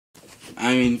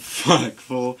I mean, fuck,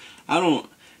 fool. I don't,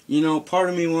 you know, part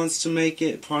of me wants to make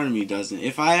it, part of me doesn't.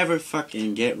 If I ever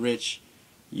fucking get rich,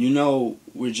 you know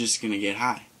we're just gonna get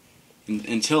high.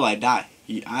 Until I die.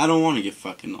 I don't want to get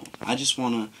fucking old. I just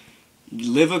want to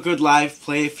live a good life,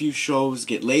 play a few shows,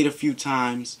 get laid a few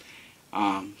times,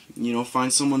 you know,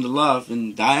 find someone to love,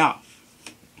 and die off.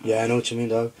 Yeah, I know what you mean,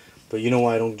 dog. But you know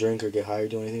why I don't drink or get high or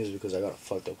do anything is because I got a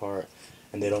fucked up heart.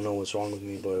 And they don't know what's wrong with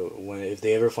me, but if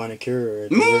they ever find a cure, or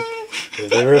if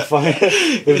they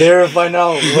ever find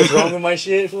out what's wrong with my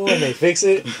shit, fool, and they fix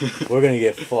it, we're gonna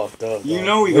get fucked up. Dog. You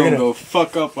know we're gonna go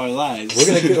fuck up our lives. We're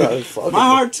gonna get fucked. My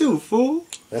heart too, fool.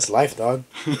 That's life, dog.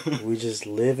 We just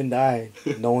live and die.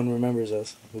 No one remembers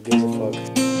us. Who gives a fuck?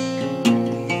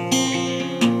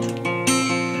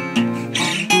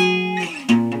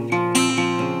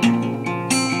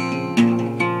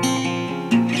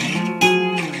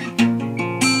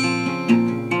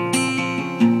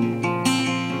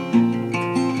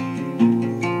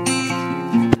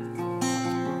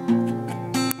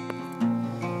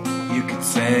 You could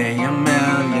say a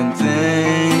million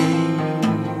things,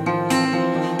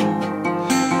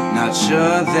 not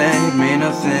sure they mean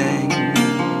a thing,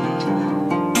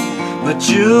 but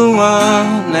you were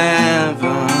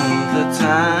never the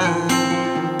time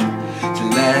to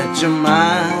let your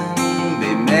mind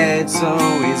be made so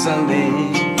easily.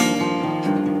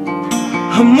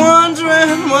 I'm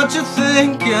wondering what you're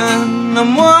thinking,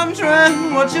 I'm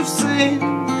wondering what you've seen,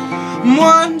 I'm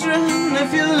wondering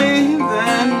if you're leaving,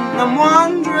 I'm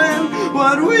wondering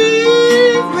what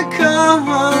we've become,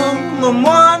 I'm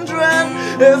wondering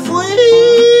if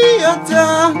we are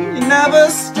done. You never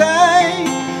stay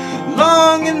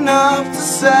long enough to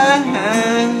say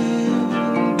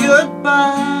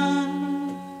goodbye.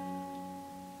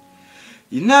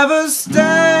 You never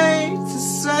stay to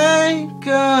say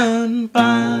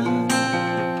goodbye.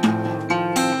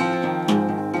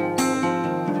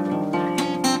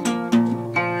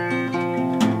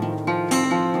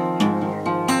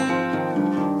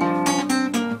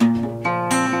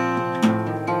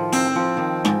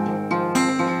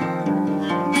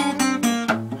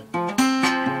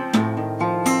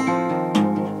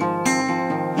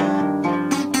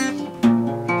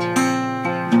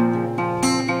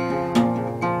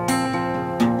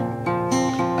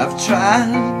 I've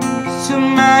tried too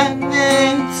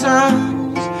many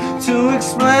times to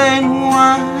explain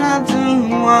why I do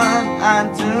what I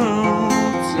do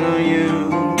to you,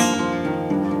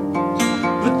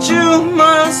 but you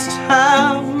must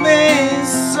have me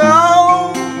so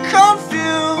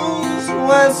confused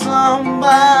with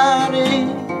somebody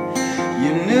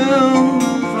you knew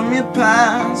from your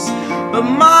past. But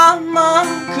Mama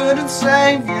couldn't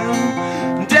save you,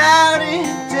 Daddy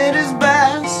did his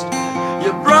best.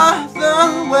 Your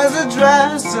brother wears a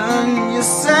dress and you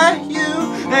say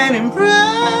you ain't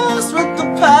impressed with the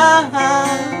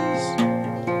past.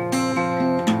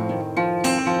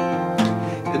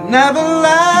 It never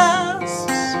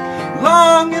lasts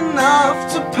long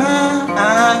enough to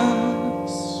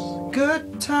pass.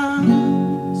 Good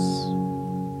times,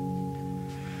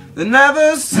 they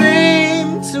never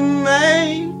seem to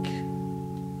make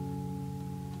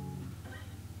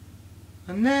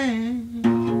a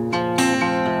name.